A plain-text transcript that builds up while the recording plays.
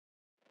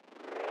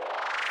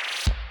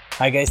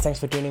Hi guys, thanks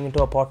for tuning into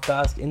our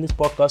podcast. In this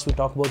podcast, we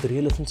talk about the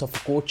real essence of a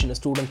coach in a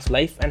student's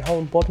life and how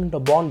important a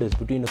bond is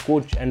between a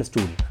coach and a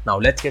student. Now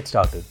let's get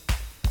started.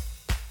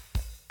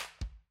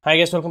 Hi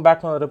guys, welcome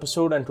back to another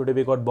episode, and today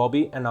we got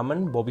Bobby and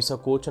Aman. Bobby's a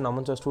coach and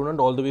Aman's a student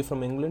all the way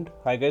from England.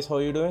 Hi guys, how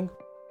are you doing?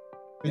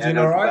 We're doing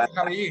alright.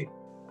 How are you?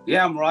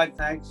 Yeah, I'm right.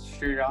 Thanks,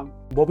 Sriram.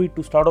 Bobby,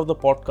 to start off the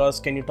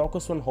podcast, can you talk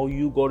us on how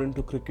you got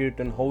into cricket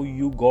and how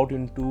you got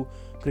into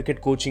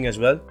cricket coaching as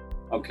well?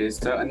 Okay,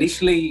 so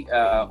initially,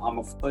 I'm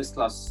a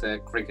first-class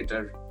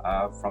cricketer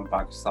from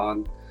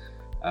Pakistan.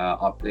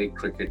 I played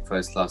cricket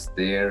first class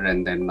there,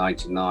 and then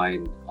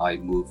 '99 I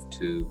moved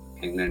to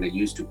England. I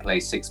used to play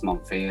 6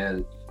 month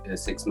fair,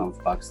 6 months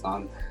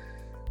Pakistan,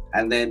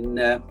 and then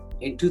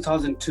in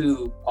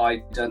 2002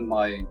 I done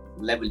my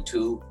level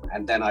 2,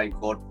 and then I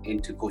got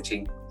into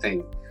coaching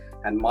thing.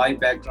 And my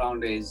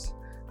background is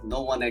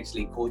no one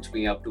actually coached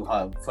me up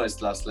to first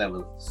class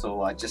level,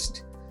 so I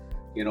just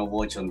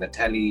watch on the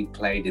telly,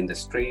 played in the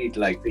street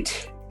like we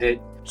did.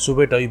 So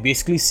wait, are you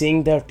basically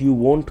saying that you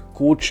weren't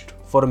coached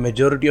for a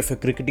majority of your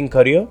cricketing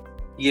career?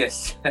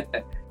 Yes.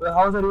 Well,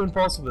 how is that even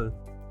possible?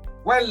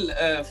 Well,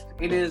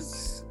 it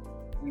is.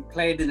 We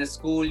played in a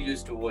school,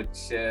 used to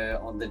watch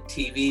on the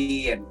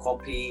TV and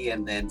copy,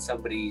 and then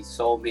somebody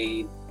saw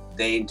me.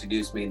 They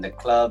introduced me in the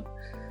club.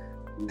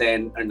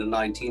 Then under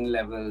 19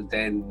 level,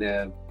 then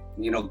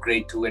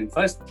grade 2 and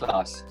first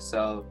class.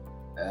 So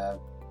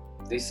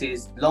this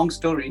is long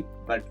story,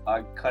 but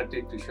I cut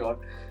it too short.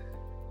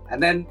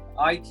 And then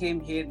I came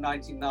here in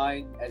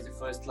 99 as a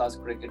first class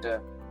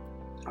cricketer.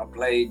 I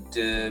played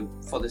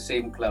for the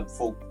same club,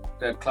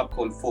 a club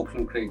called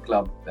Falkland Cricket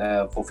Club,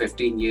 for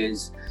 15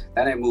 years.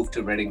 Then I moved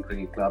to Reading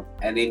Cricket Club.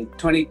 And in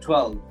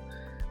 2012,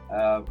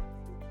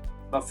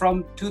 but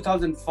from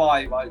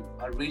 2005, I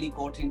really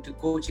got into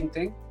coaching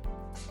thing.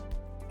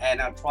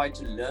 And I tried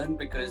to learn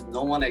because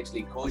no one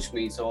actually coached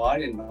me. So I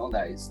didn't know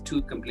that. It's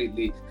two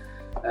completely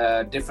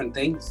different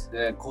things,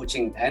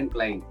 coaching and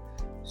playing.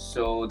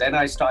 So then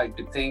I started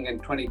to think in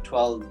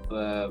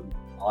 2012,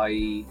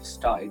 I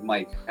started my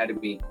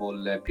academy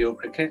called Pure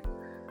Cricket.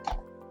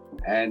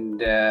 And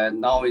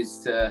now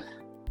it's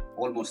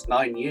almost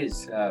 9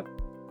 years.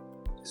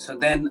 So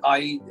then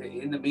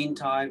in the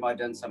meantime, I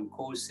done some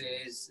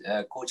courses,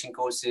 coaching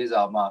courses.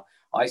 I'm a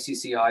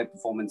ICC high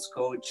performance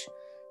coach.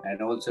 And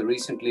also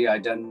recently I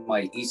done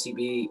my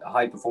ECB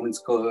high performance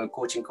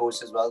coaching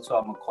course as well. So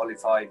I'm a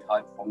qualified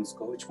high performance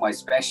coach. My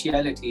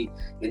speciality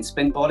in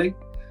spin bowling.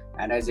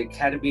 And as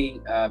Academy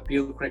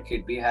Pure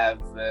Cricket, we have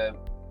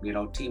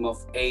team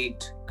of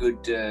 8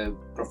 good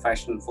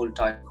professional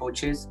full-time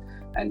coaches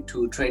and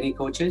 2 training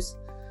coaches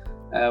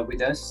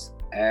with us.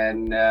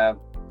 And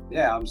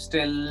I'm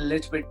still a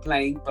little bit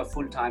playing, but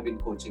full-time in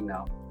coaching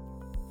now.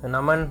 And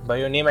Aman, by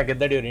your name I get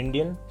that you're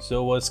Indian.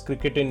 So was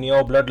cricket in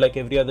your blood like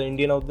every other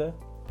Indian out there?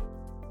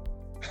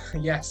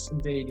 Yes,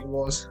 indeed, it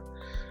was.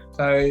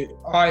 So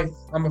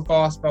I'm a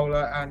fast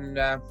bowler, and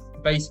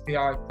basically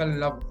I fell in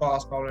love with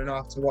fast bowling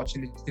after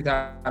watching the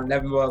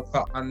 2011 World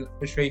Cup, and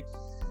literally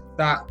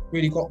that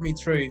really got me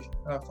through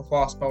for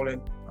fast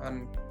bowling,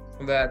 and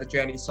from there the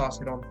journey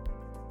started on.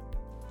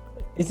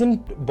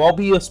 Isn't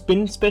Bobby a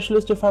spin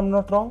specialist, if I'm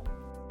not wrong?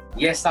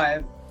 Yes, I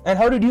am.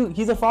 And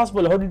he's a fast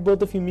bowler, how did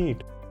both of you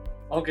meet?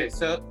 Okay,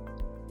 so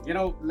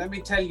let me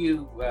tell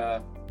you,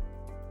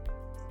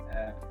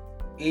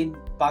 in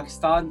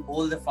Pakistan,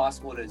 all the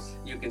fast bowlers,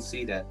 you can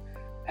see that.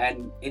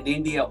 And in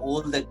India,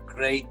 all the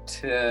great,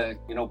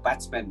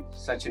 batsmen,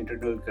 Sachin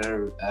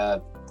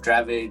Tendulkar,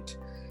 Dravid.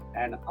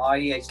 And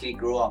I actually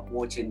grew up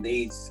watching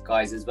these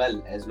guys as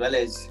well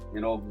as,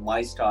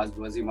 my stars,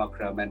 Wasim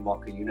Akram and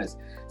Waqar Younis.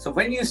 So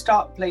when you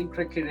start playing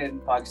cricket in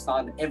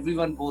Pakistan,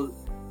 everyone bowls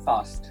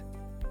fast.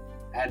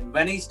 And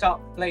when I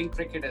started playing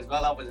cricket as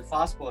well, I was a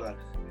fast bowler.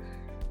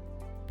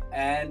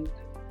 And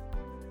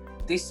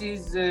this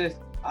is...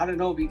 I don't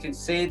know, we can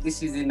say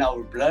this is in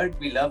our blood.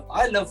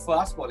 I love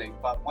fast bowling,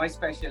 but my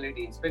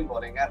specialty is spin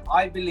bowling. And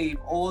I believe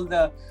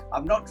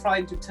I'm not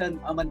trying to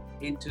turn Aman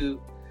into,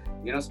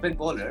 spin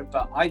bowler,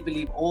 but I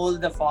believe all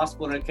the fast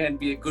bowler can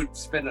be a good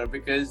spinner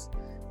because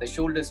the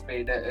shoulder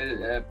speed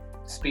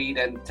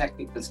and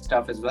technical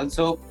stuff as well.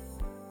 So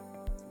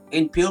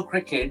in pure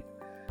cricket,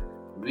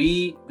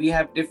 we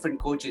have different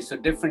coaches. So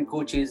different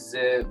coaches,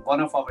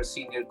 one of our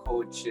senior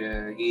coach,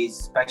 he's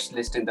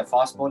specialist in the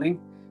fast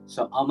bowling.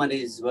 So Aman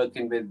is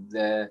working with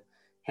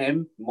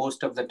him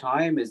most of the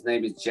time. His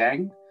name is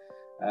Jang,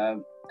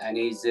 and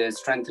he's a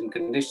strength and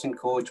conditioning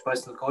coach,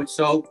 personal coach.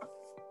 So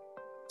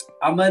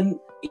Aman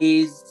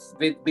is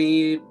with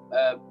me,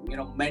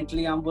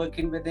 mentally I'm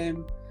working with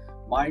him.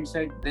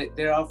 Mindset,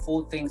 there are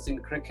 4 things in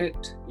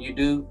cricket. You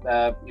do,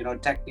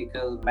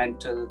 technical,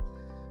 mental,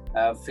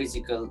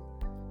 physical,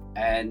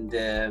 and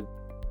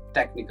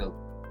tactical.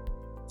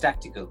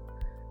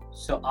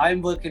 So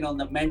I'm working on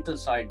the mental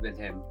side with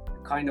him,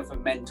 kind of a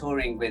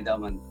mentoring with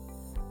Aman,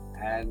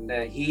 and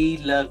he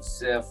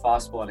loves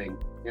fast bowling.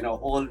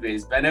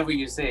 Always, whenever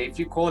you say, if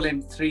you call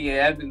him 3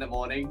 a.m. in the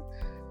morning,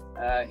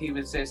 he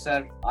will say,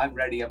 "Sir, I'm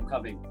ready, I'm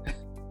coming."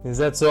 Is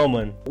that so,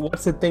 man?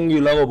 What's the thing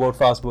you love about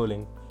fast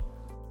bowling?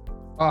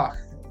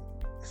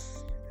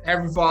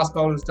 every fast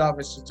bowler's job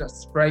is to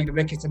just spray the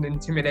wicket and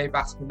intimidate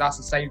batsmen. That's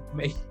the same for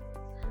me.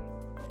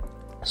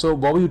 So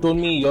Bobby, you told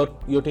me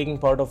you're taking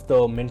part of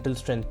the mental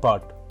strength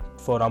part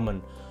for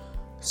Aman.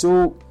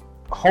 So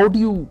how do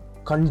you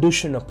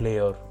condition a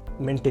player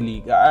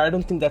mentally? I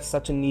don't think that's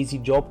such an easy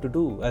job to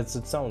do as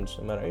it sounds.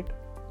 Am I right?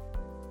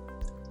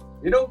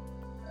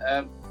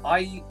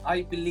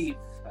 I believe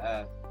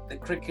the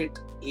cricket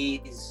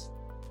is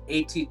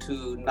 80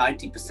 to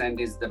 90%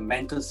 is the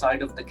mental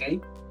side of the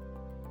game.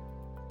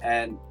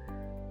 And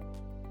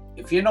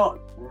if you're not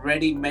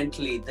ready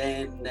mentally,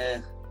 then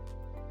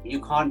you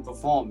can't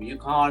perform. You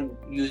can't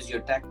use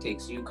your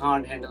tactics. You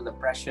can't handle the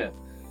pressure.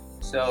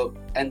 So,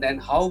 and then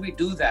how we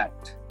do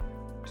that?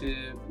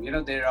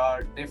 There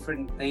are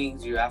different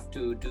things. You have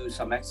to do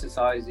some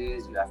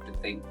exercises. You have to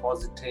think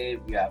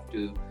positive. You have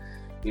to,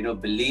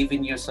 believe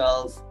in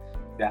yourself.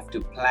 You have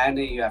to plan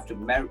it. You have to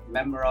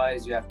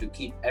memorize. You have to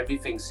keep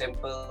everything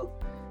simple.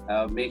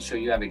 Make sure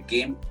you have a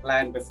game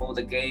plan before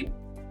the game,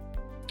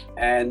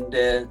 and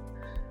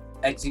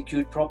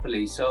execute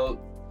properly. So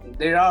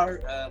there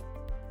are.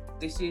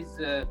 This is,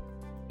 at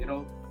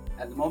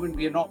the moment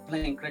we are not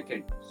playing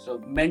cricket. So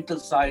mental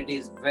side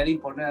is very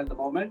important at the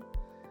moment,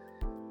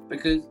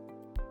 because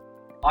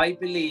I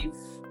believe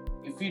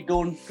if you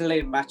don't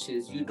play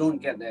matches, you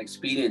don't get the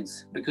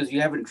experience because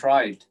you haven't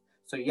tried.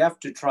 So you have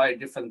to try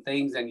different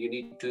things, and you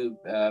need to,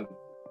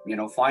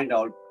 find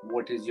out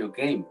what is your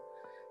game.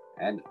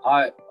 And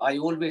I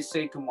always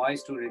say to my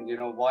students,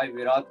 why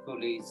Virat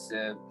Kohli is,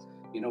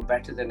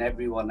 better than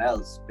everyone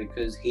else,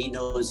 because he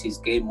knows his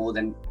game more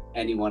than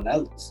anyone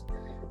else.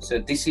 So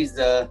this is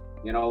the,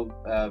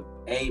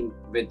 aim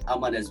with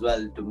Aman as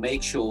well, to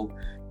make sure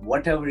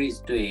whatever he's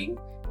doing,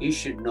 he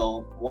should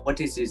know what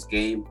is his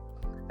game.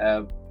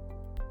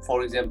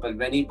 For example,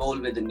 when he bowl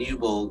with a new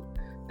ball,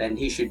 then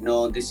he should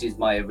know this is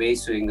my away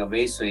swing,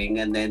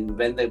 and then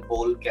when the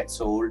ball gets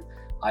old,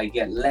 I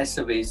get less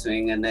away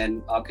swing, and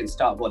then I can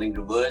start bowling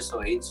reverse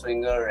or in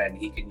swinger, and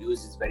he can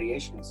use his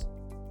variations.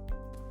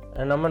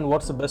 And Aman,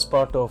 what's the best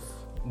part of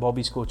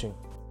Bobby's coaching?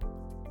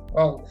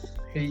 Well,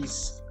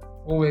 he's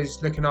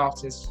always looking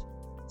after his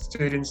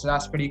students, so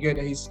that's pretty good.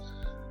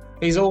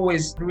 He's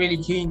always really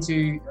keen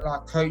to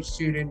coach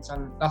students,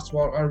 and that's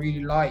what I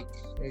really like.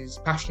 He's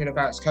passionate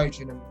about his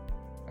coaching, and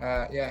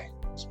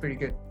it's pretty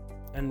good.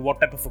 And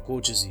what type of a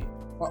coach is he?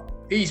 Well,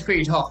 he's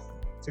pretty tough,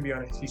 to be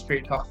honest. He's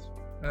pretty tough.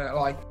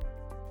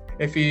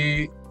 If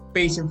you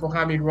beat him for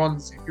how many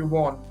runs, if you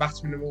won,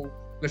 batsman will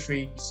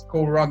literally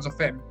score runs off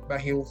him, but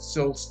he'll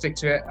still stick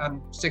to it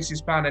and stick to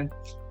his plan and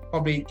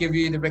probably give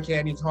you the wicket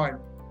any time.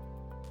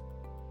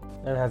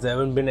 And has there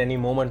ever been any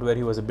moment where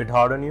he was a bit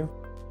hard on you?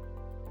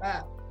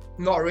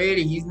 Not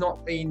really. He's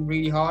not been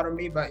really hard on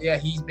me, but yeah,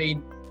 he's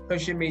been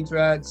pushing me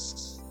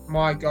towards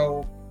my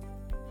goal,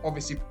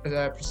 obviously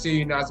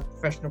pursuing as a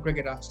professional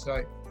cricketer.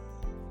 So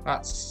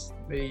that's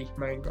the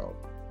main goal.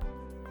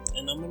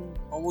 And Aman,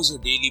 how was your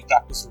daily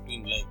practice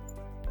routine like?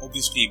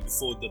 Obviously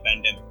before the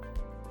pandemic.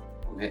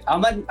 Okay,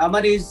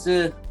 Aman is.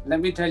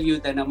 Let me tell you,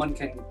 then Aman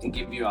can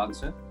give you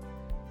answer.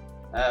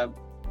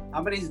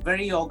 Aman is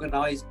very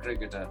organized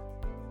cricketer,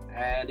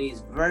 and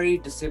he's very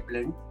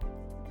disciplined.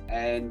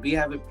 And we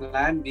have a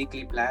plan,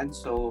 weekly plan.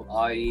 So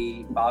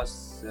I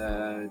pass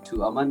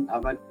to Aman.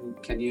 Aman,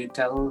 can you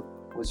tell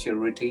what's your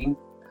routine?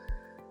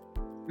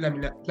 Let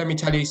me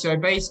tell you. So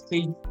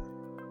basically,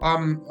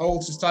 I'm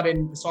also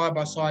studying side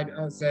by side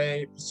as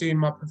pursuing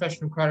my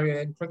professional career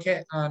in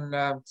cricket,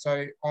 and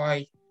so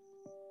I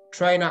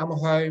train at my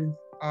home.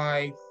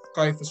 I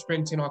go for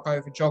sprinting. I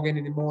go for jogging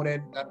in the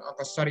morning, and I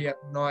go study at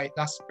night.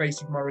 That's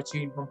basically my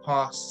routine from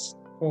past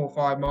 4 or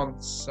 5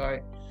 months. So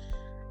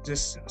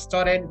just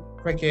studying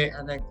cricket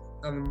and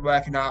then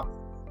working out.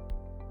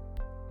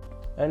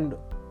 And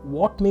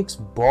what makes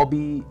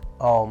Bobby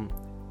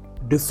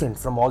different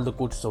from all the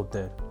coaches out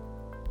there?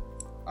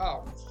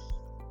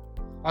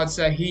 I'd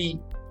say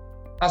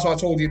that's what I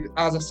told you.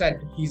 As I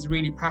said, he's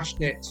really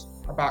passionate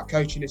about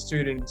coaching his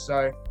students.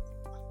 So,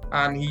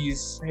 and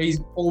he's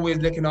always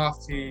looking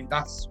after you.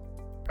 That's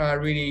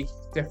really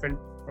different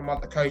from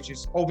other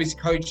coaches.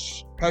 Obviously,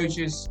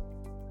 coaches'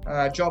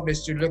 job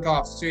is to look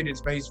after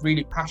students, but he's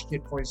really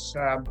passionate for his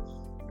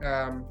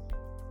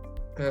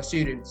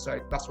students. So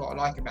that's what I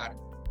like about him.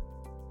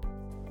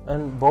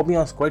 And Bobby,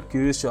 I was quite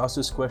curious to ask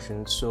this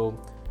question. So,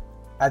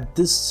 at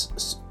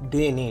this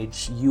day and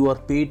age, you are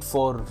paid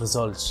for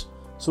results.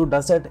 So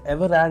does that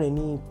ever add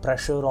any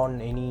pressure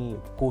on any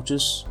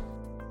coaches?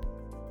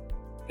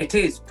 It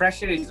is.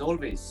 Pressure is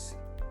always.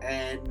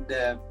 And,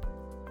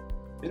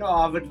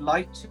 I would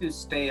like to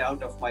stay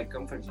out of my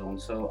comfort zone.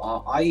 So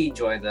I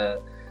enjoy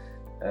the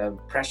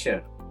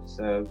pressure.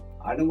 So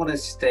I don't want to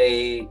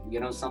stay,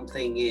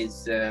 something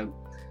is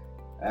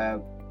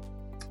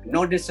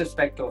no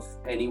disrespect of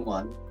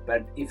anyone,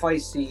 but if I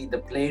see the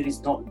player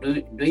is not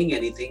doing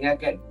anything, I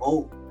get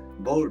bored.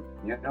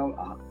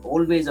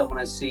 Always I want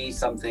to see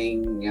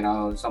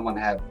something, someone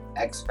have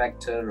X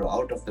factor or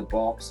out of the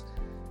box.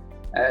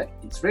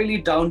 It's really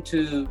down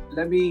to,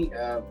 let me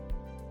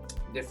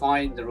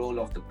define the role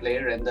of the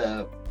player and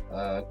the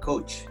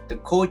coach. The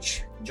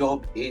coach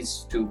job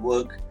is to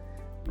work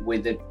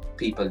with the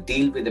people,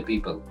 deal with the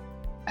people,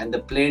 and the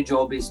player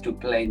job is to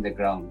play in the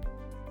ground.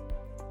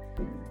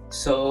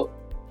 So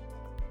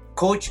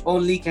coach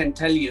only can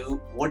tell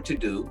you what to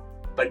do,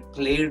 but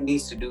player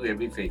needs to do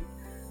everything.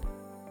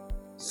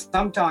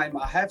 Sometimes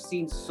I have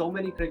seen so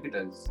many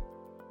cricketers,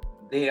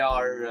 they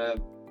are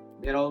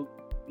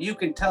you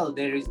can tell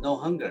there is no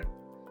hunger.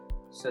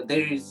 So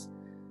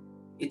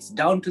it's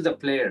down to the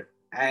player,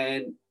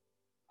 and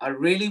I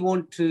really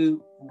want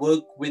to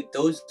work with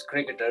those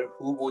cricketers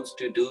who wants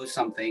to do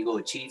something or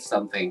achieve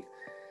something,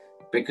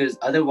 because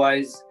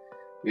otherwise,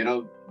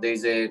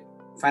 there's a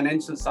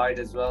financial side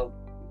as well.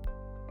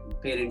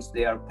 Parents,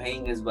 they are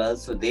paying as well,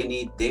 so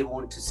they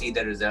want to see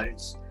the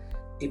results.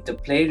 If the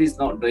player is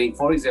not doing,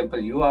 for example,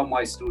 you are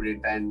my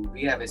student and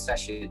we have a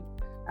session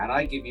and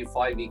I give you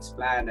 5 weeks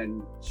plan,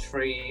 and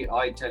Shrey,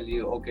 I tell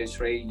you, okay,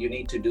 Shrey, you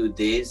need to do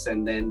this,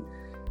 and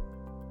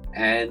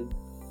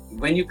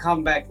when you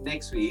come back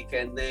next week,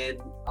 and then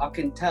I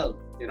can tell,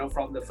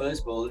 from the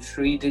first ball,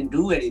 Shrey didn't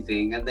do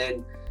anything, and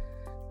then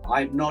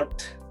I'm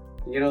not,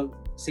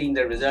 seeing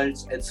the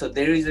results, and so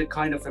there is a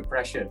kind of a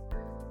pressure.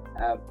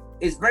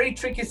 It's very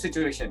tricky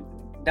situation,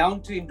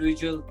 down to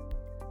individual,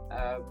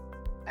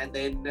 and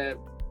then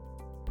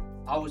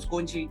I was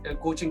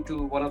coaching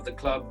to one of the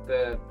club.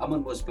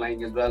 Aman was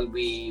playing as well.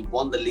 We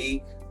won the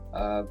league.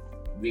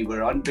 We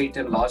were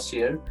unbeaten last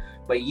year,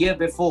 but year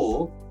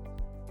before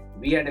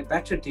we had a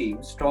better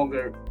team,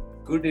 stronger,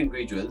 good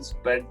individuals,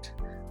 but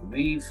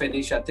we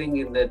finished, I think,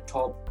 in the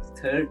top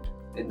third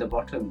in the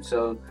bottom.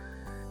 So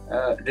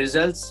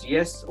results,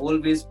 yes,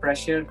 always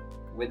pressure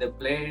with the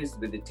players,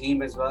 with the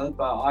team as well,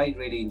 but I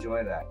really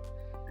enjoy that.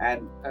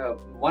 And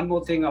one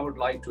more thing I would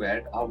like to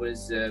add, I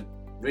was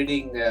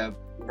reading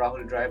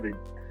Rahul Dravid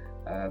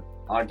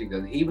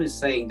article. He was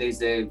saying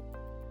there's a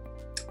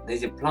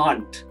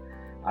plant,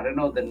 I don't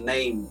know the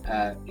name,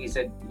 he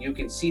said you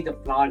can see the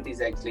plant is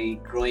actually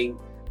growing.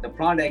 The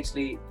plant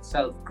actually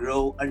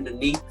self-grow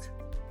underneath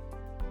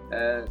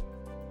the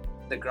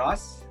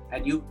grass,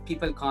 and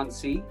people can't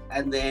see,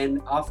 and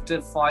then after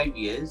 5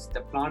 years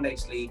the plant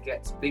actually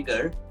gets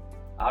bigger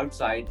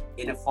outside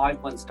in a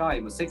 5 months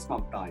time or 6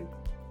 month time.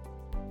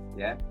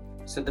 Yeah,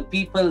 so the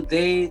people,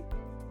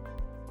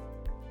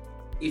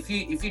 if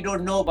you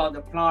don't know about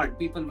the plant,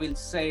 people will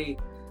say,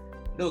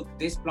 look,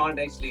 this plant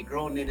actually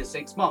grown in a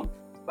 6 month,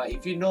 but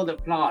if you know the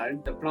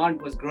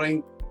plant was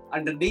growing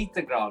underneath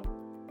the ground.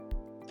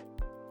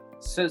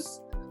 So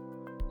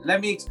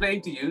let me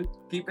explain to you,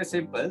 keep it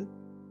simple.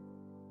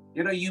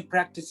 You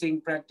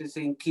practicing,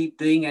 keep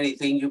doing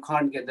anything, you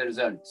can't get the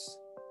results,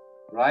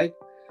 right?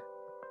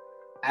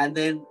 And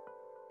then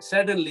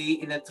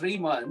suddenly in 3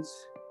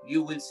 months,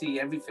 you will see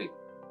everything.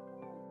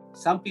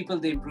 Some people,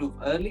 they improve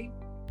early.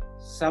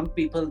 Some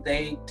people,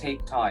 they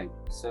take time.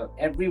 So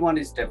everyone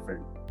is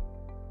different.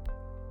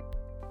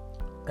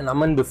 And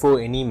Aman, before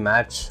any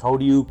match, how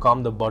do you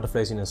calm the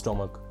butterflies in your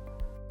stomach?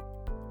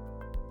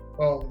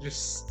 Well,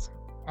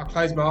 I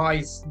close my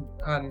eyes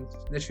and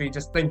literally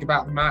just think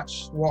about the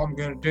match, what I'm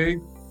going to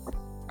do,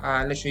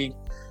 and literally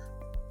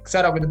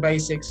set up with the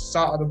basics,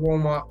 start at the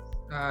warm-up,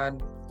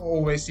 and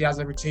always he has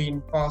a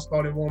routine. Fast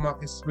bowling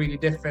warm-up is really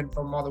different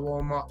from other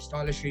warm-ups.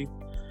 Like literally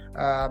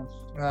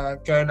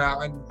going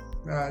out and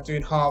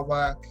doing hard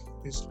work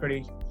is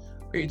pretty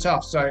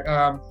tough. So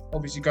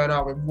obviously going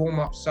out with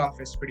warm-up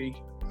stuff is pretty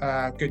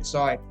good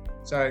side.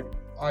 So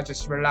I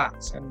just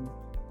relax and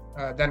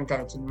then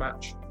go to the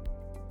match.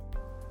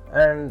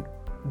 And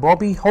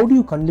Bobby, how do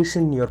you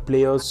condition your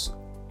players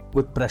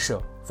with pressure?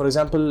 For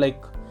example,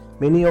 like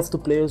many of the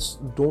players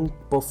don't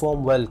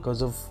perform well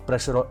because of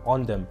pressure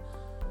on them.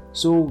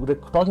 So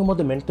talking about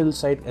the mental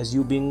side, as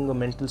you being a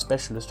mental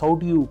specialist, how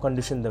do you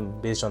condition them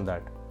based on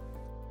that?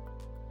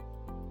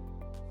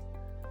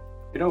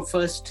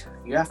 First,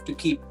 you have to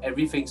keep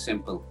everything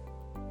simple.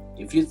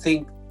 If you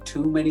think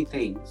too many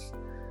things,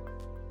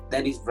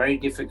 then it's very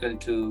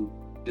difficult to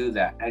do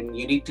that. And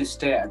you need to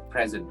stay at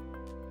present.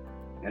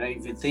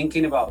 If you're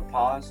thinking about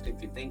past,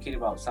 if you're thinking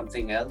about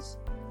something else,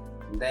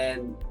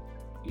 then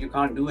you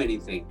can't do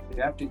anything.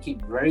 You have to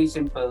keep very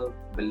simple,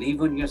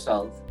 believe in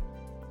yourself.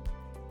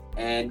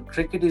 And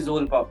cricket is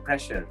all about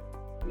pressure.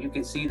 You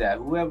can see that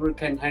whoever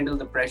can handle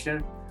the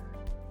pressure,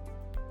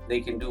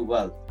 they can do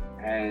well.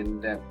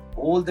 And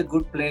all the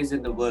good players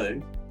in the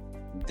world,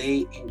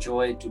 they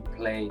enjoy to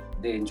play,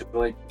 they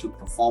enjoy to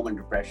perform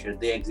under pressure,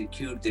 they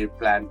execute their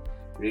plan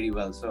really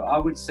well. So I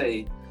would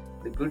say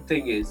the good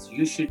thing is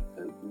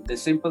the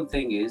simple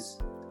thing is,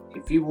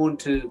 if you want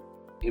to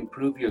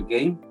improve your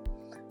game,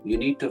 you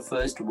need to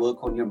first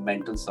work on your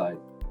mental side.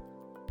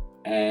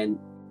 And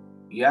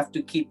you have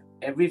to keep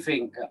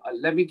everything.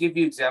 Let me give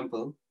you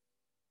example.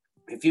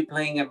 If you're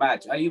playing a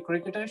match, are you a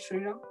cricketer,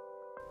 Sriram?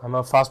 I'm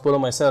a fast bowler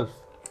myself.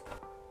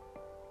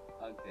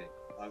 Okay.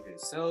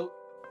 So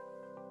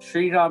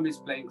Sriram is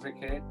playing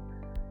cricket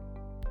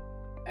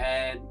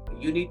and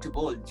you need to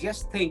bowl.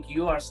 Just think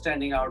you are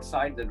standing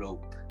outside the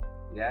rope.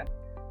 Yeah.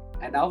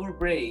 And our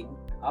brain,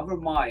 our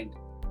mind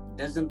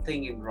doesn't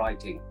think in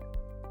writing.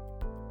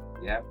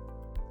 Yeah.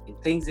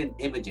 things in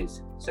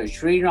images. So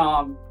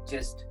Sriram,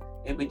 just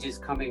images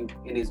coming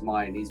in his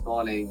mind. He's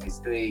bowling, he's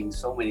doing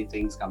so many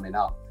things coming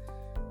up.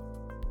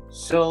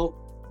 So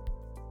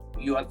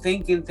you are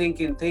thinking,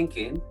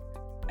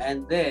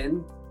 and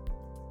then,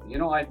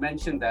 I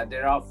mentioned that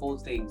there are 4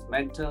 things: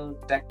 mental,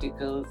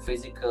 tactical,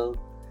 physical,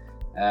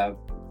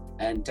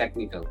 and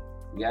technical.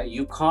 Yeah,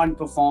 you can't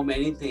perform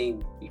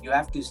anything. You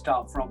have to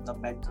start from the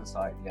mental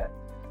side. Yeah,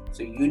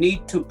 so you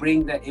need to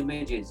bring the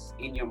images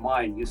in your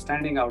mind. You're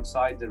standing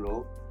outside the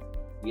row.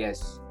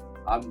 Yes,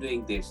 I'm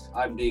doing this.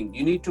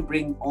 You need to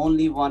bring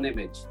only one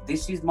image.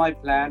 This is my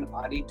plan.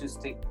 I need to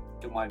stick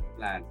to my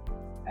plan.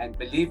 And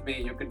believe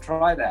me, you can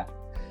try that.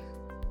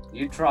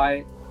 You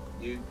try.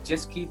 You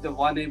just keep the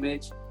one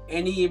image.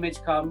 Any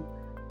image come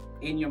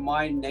in your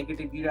mind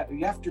negative, you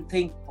have to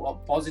think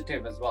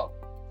positive as well.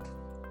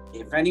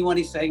 If anyone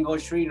is saying, "Oh,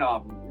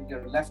 Sriram,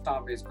 your left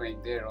arm is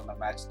going there on the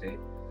match day,"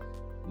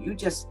 you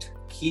just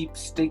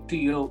stick to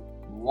your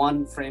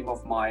one frame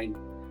of mind.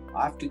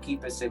 I have to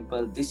keep it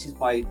simple. This is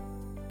my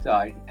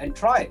side, and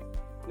try.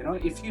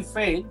 If you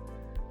fail,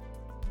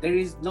 there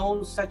is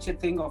no such a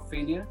thing of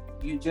failure.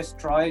 You just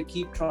try,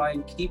 keep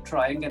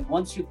trying, and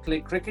once you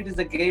click, cricket is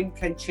a game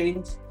can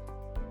change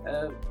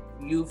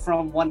you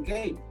from one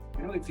game.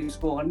 If you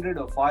score 100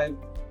 or 5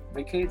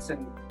 wickets,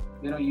 and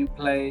you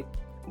play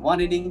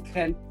one inning,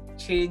 can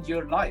change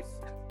your life.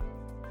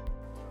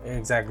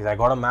 Exactly. I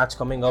got a match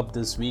coming up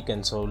this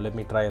weekend, so let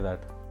me try that.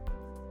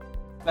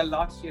 Well,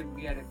 last year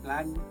we had a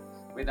plan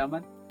with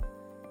Aman.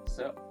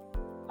 So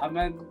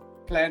Aman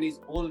plan is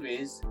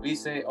always, we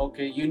say,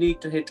 okay, you need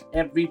to hit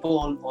every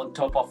ball on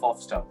top of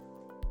off stump.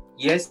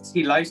 Yes,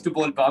 he likes to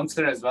bowl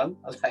bouncer as well.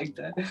 I like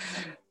that.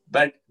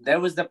 But there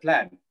was the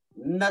plan.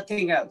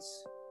 Nothing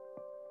else.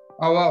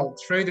 Oh well,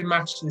 through the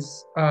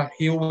matches,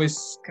 he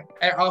always,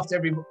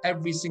 after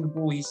every single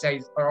ball, he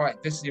says, "All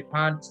right, this is your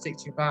plan. Stick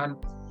to your plan.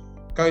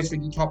 Go through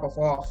the top of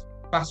off.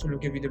 Batsman will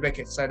give you the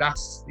wicket." So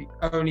that's the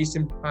only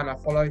simple plan I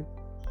follow.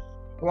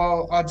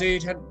 Well, I do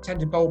tend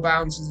to bowl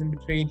bounces in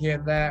between here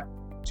and there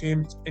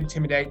to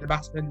intimidate the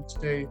batsman,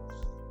 to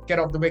get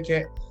off the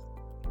wicket,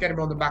 get him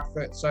on the back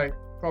foot. So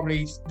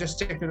probably just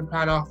stick to the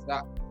plan after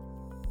that.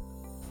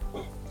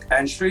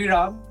 And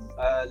Sriram,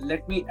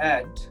 let me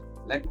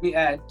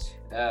add,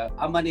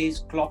 Aman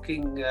is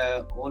clocking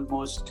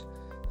almost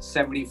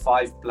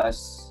 75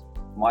 plus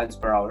miles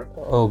per hour.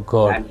 Oh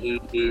God. And he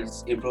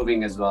is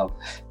improving as well.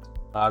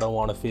 I don't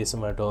want to face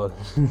him at all.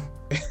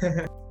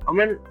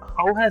 Aman,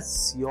 how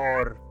has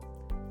your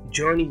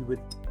journey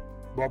with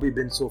Bobby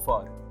been so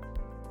far?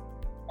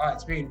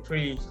 It's been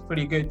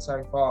pretty good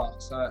so far.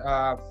 So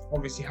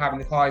obviously having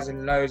the highs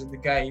and lows of the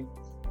game,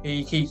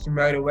 he keeps me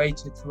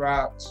motivated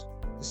throughout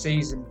the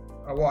season.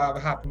 Whatever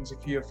happens,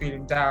 if you're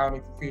feeling down,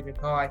 if you're feeling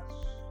high,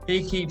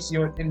 he keeps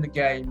you in the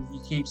game. He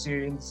keeps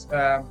you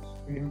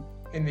in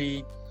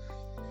the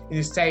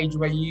stage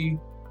where you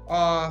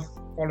are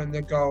following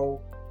the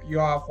goal,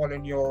 you are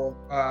following your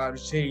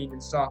routine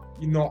and stuff.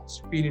 You're not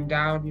feeling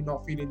down, you're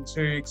not feeling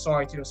too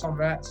excited or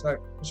something like that. So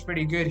it's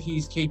pretty good.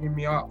 He's keeping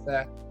me up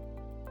there.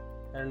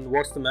 And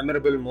what's the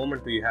memorable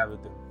moment do you have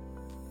with him?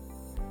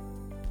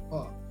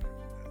 Well,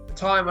 the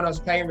time when I was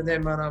playing with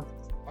him, and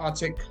I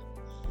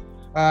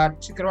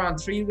took around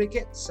 3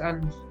 wickets,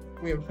 and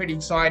we were pretty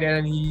excited,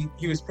 and he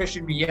was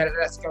pushing me, "Yeah,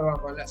 let's go on,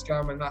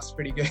 and that's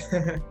pretty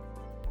good."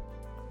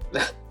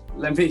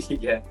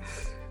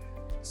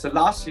 So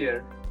last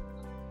year,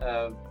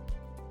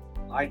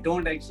 I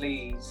don't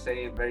actually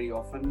say very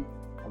often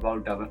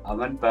about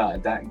Aman,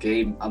 but that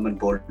game Aman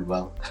bowled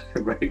well,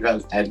 very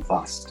well and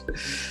fast.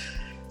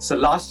 So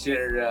last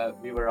year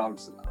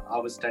I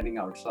was standing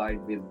outside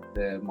with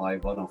my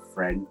one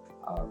friend.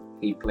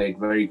 He played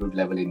very good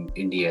level in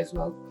India as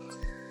well.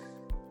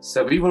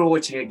 So we were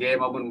watching a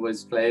game Aman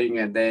was playing,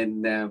 and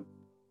then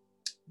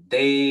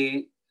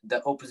the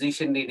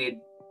opposition needed,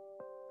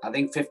 I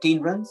think,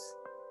 15 runs,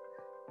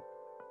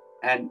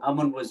 and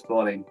Aman was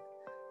bowling,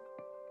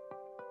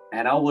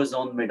 and I was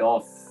on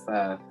mid-off,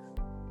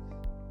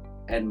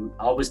 and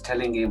I was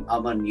telling him,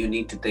 "Aman, you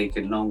need to take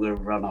a longer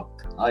run up."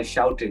 I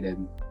shouted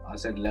him. I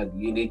said, "Look,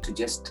 you need to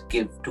just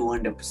give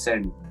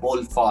 200%,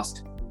 bowl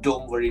fast,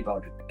 don't worry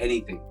about it,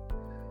 anything."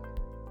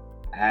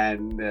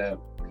 And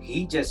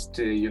he just,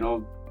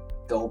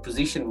 the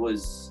opposition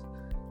was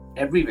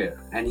everywhere,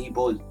 and he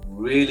bowled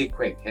really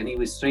quick, and he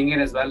was swinging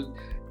as well.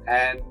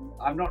 And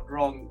I'm not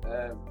wrong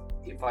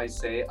if I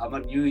say,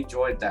 Aman, you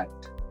enjoyed that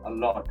a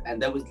lot, and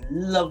that was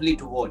lovely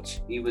to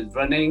watch. He was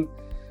running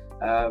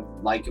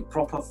like a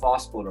proper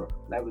fast bowler.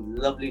 That was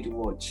lovely to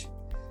watch.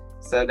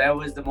 So that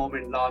was the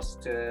moment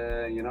last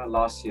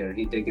year.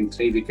 He taken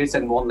 3 wickets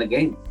and won the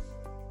game.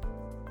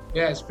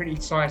 Yeah, it's pretty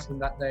exciting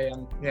that day,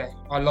 and yeah,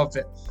 I loved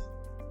it.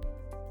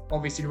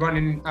 Obviously,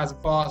 running as a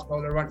fast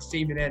bowler,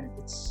 steaming in,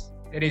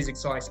 it is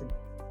exciting.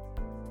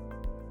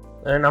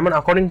 And Aman,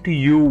 according to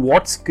you,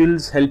 what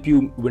skills help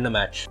you win a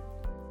match?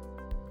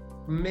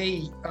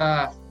 Me,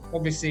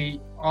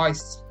 obviously, I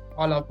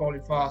love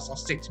bowling fast. I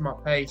stick to my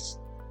pace,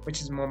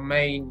 which is my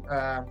main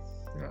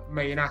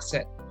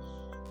asset.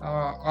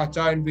 I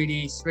don't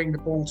really swing the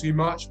ball too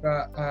much,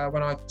 but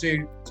when I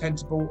do tend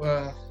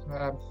to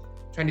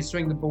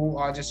swing the ball,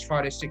 I just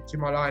try to stick to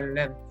my line of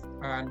length,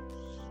 and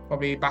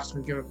probably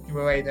batsmen give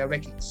away their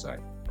wickets. So,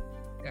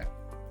 yeah.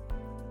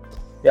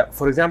 Yeah,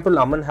 for example,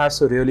 Aman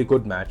has a really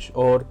good match,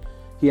 or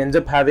he ends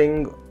up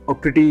having a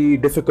pretty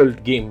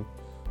difficult game.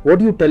 What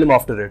do you tell him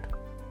after it?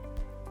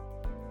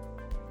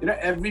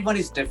 Everyone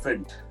is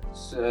different.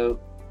 So,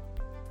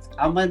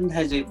 Aman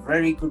has a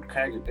very good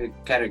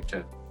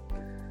character.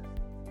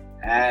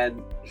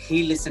 And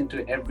he listened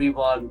to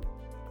everyone,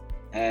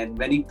 and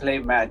when he play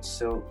match,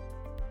 so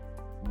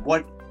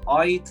what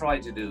I try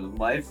to do,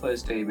 my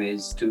first aim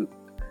is to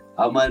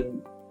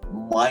Aman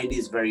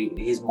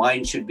his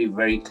mind should be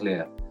very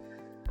clear.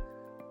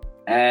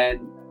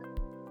 And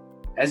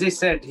as I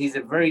said, he's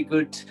a very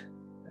good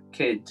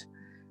kid,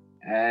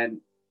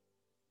 and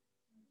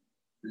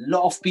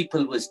lot of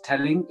people was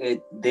telling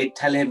it, they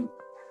tell him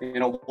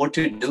what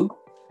to do,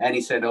 and he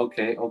said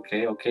okay,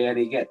 and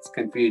he gets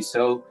confused.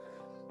 So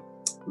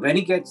when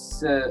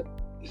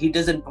he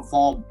doesn't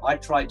perform, I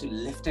try to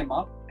lift him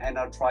up, and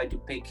I try to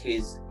pick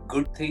his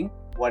good thing,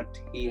 what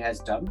he has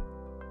done,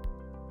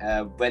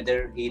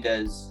 whether he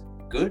does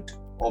good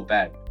or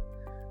bad.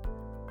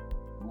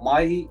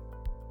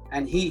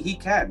 And he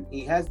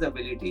has the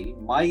ability.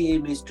 My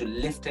aim is to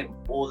lift him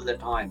all the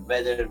time,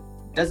 whether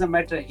doesn't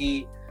matter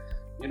you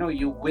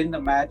win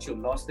the match, you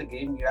lost the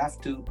game, you have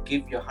to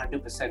give your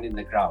 100% in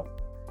the ground.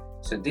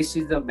 So this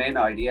is the main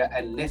idea,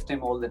 and lift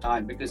him all the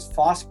time, because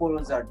fast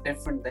bowlers are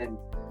different than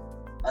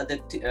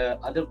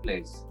other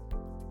players.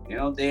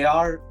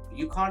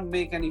 You can't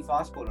make any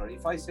fast bowler.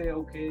 If I say,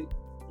 okay,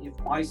 if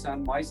my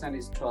son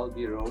is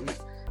 12-year-old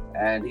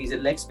and he's a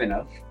leg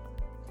spinner,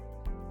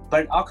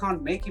 but I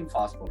can't make him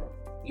fast bowler.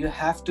 You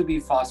have to be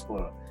fast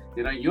bowler.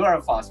 You are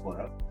a fast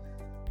bowler.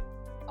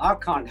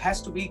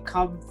 Has to be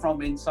come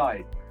from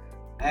inside.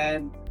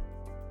 And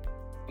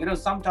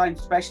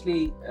sometimes,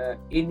 especially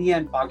India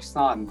and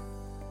Pakistan,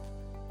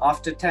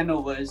 after 10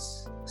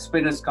 overs,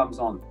 spinners comes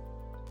on.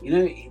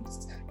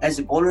 As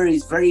a bowler,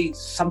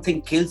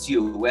 something kills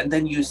you, and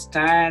then you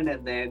stand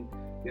and then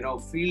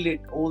field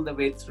it all the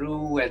way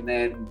through, and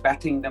then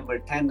batting number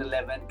 10,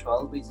 11,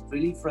 12 is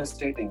really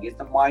frustrating. It's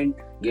the mind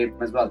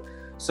game as well.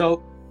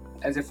 So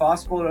as a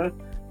fast bowler,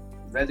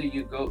 whether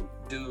you go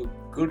do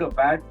good or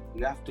bad,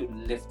 you have to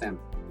lift them.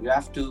 You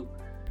have to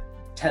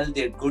tell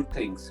their good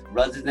things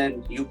rather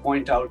than you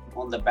point out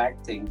on the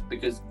bad thing,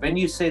 because when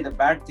you say the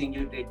bad thing,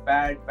 you did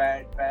bad,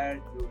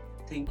 you're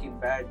thinking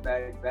bad.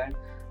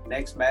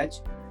 Next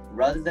match,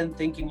 rather than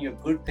thinking your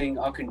good thing,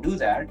 I can do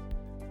that,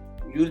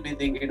 you'll be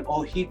thinking,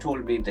 oh, he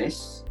told me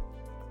this,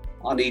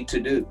 I need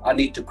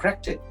to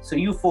correct it. So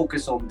you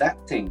focus on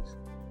that thing.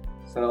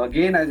 So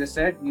again, as I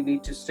said, you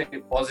need to stay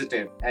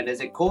positive. And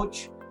as a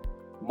coach,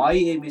 my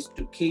aim is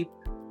to keep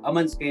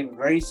Aman's game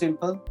very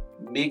simple,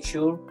 make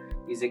sure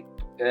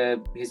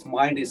his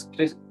mind is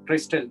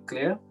crystal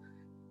clear,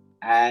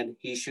 and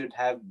he should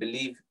have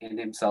belief in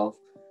himself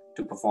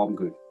to perform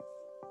good.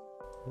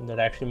 That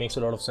actually makes a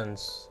lot of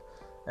sense.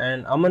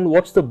 And Aman,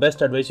 what's the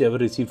best advice you ever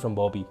received from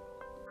Bobby?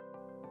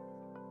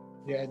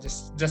 Yeah,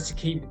 just to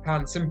keep the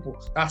plan simple.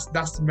 That's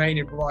the main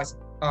advice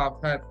I've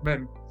heard from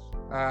him.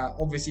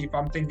 Obviously, if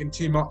I'm thinking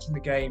too much in the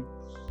game,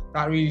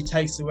 that really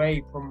takes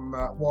away from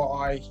what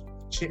I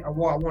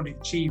want to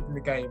achieve in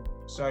the game.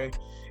 So if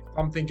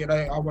I'm thinking,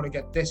 hey, I want to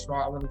get this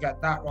right, I want to get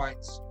that right,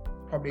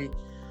 probably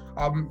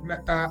I'll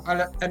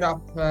end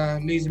up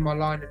losing my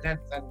line of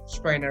length and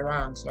spraying it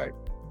around. So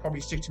probably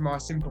stick to my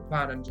simple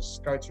plan and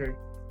just go through.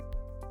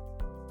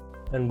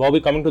 And Bobby,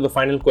 coming to the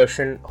final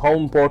question, how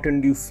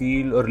important do you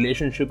feel a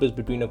relationship is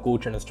between a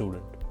coach and a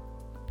student?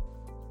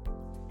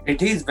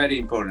 It is very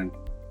important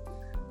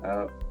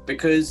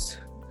because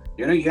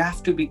you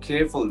have to be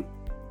careful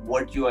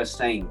what you are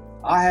saying.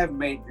 I have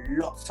made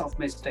lots of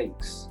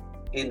mistakes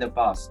in the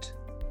past.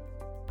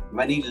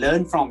 Many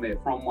learn from it,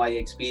 from my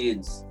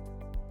experience.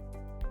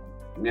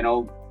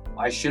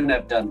 I shouldn't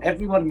have done.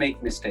 Everyone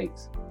make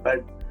mistakes,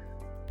 but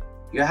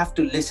you have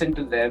to listen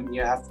to them.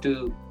 You have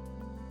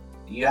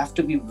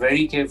to be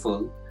very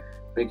careful,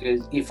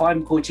 because if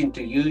I'm coaching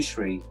to you,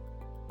 Shri,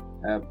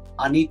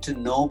 I need to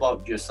know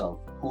about yourself,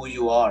 who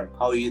you are,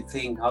 how you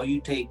think, how you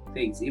take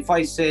things. If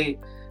I say,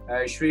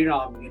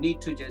 Sriram, you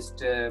need to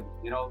just,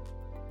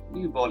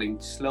 you bowling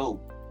slow.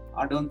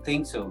 I don't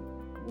think so.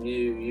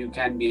 You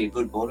can be a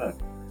good bowler.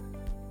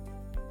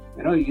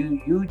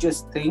 You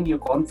just think your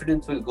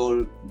confidence will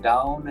go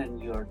down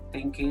and you're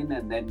thinking,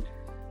 and then,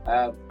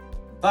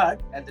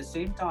 but at the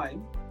same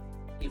time,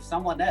 if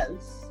someone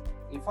else,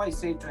 if I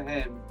say to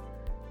him,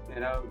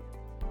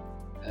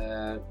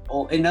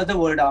 or in other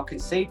words, I can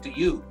say to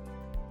you,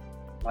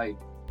 like,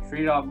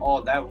 Sriram,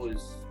 oh, that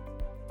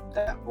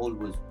ball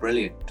was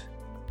brilliant.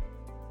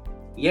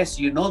 Yes,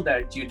 you know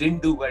that you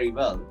didn't do very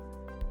well,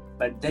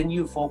 but then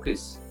you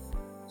focus.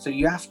 So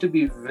you have to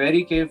be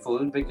very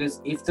careful,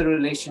 because if the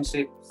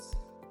relationships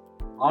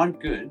aren't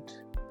good,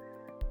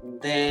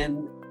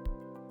 then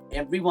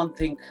everyone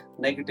think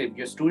negative.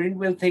 Your student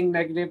will think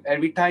negative.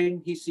 Every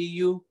time he see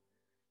you,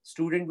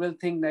 student will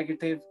think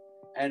negative.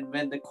 and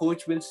when the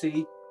coach will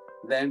see,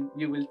 then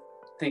you will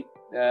think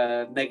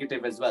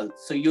negative as well.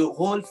 So your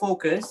whole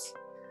focus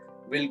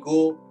will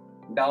go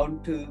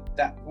down to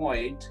that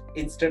point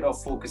instead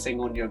of focusing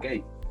on your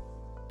game.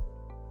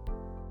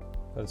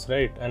 That's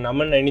right. And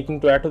Aman, anything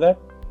to add to that?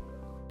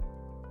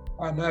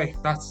 I know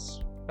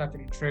that's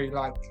definitely true.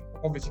 Like,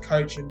 obviously,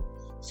 coaching,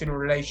 student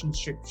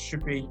relationships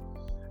should be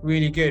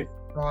really good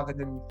rather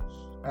than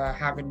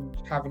having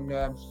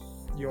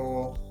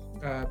your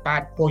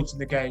bad points in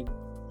the game.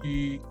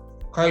 The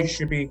coach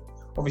should be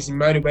obviously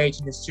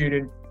motivating the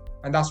student,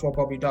 and that's what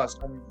Bobby does.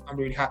 I'm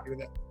really happy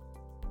with it.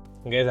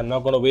 Guys, I'm not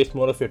going to waste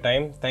more of your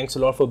time. Thanks a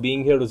lot for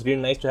being here. It was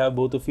really nice to have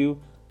both of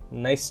you.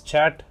 Nice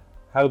chat.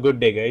 Have a good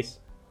day, guys.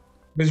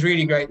 It was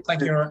really great.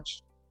 Thank you very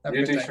much. Have a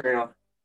You good too, day. Shreya.